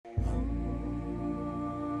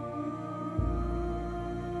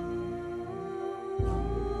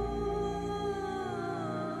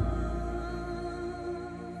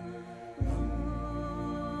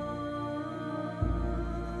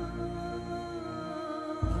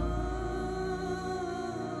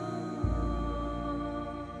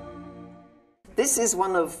This is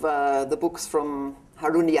one of the books from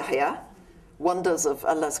Harun Yahya, Wonders of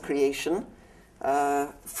Allah's Creation,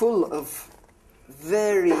 full of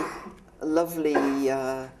very lovely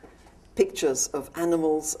pictures of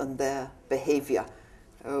animals and their behavior,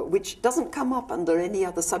 which doesn't come up under any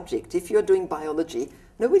other subject. If you're doing biology,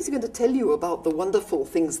 nobody's going to tell you about the wonderful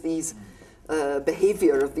things, these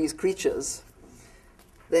behavior of these creatures.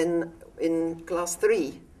 Then in class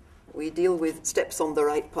 3, we deal with Steps on the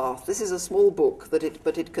Right Path. This is a small book, but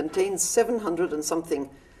it contains 700 and something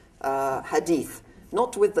hadith,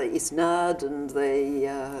 not with the isnad and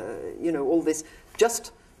the, all this,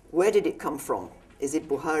 just where did it come from? Is it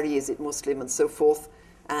Bukhari, is it Muslim, and so forth?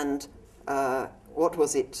 And what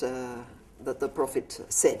was it that the Prophet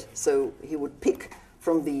said? So he would pick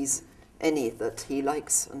from these any that he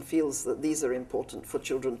likes and feels that these are important for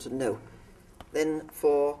children to know. Then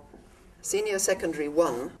for Senior Secondary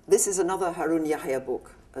 1, this is another Harun Yahya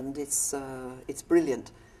book, and it's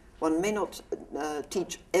brilliant. One may not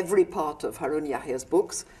teach every part of Harun Yahya's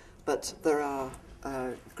books, but there are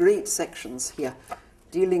great sections here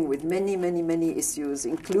dealing with many, many, many issues,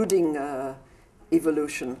 including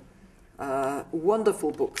evolution.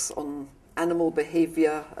 Wonderful books on animal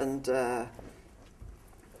behavior and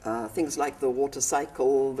things like the water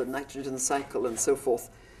cycle, the nitrogen cycle, and so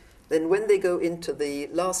forth. Then when they go into the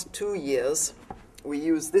last 2 years, we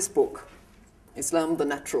use this book, Islam the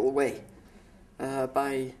Natural Way,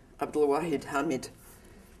 by Abdul Wahid Hamid,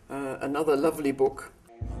 another lovely book.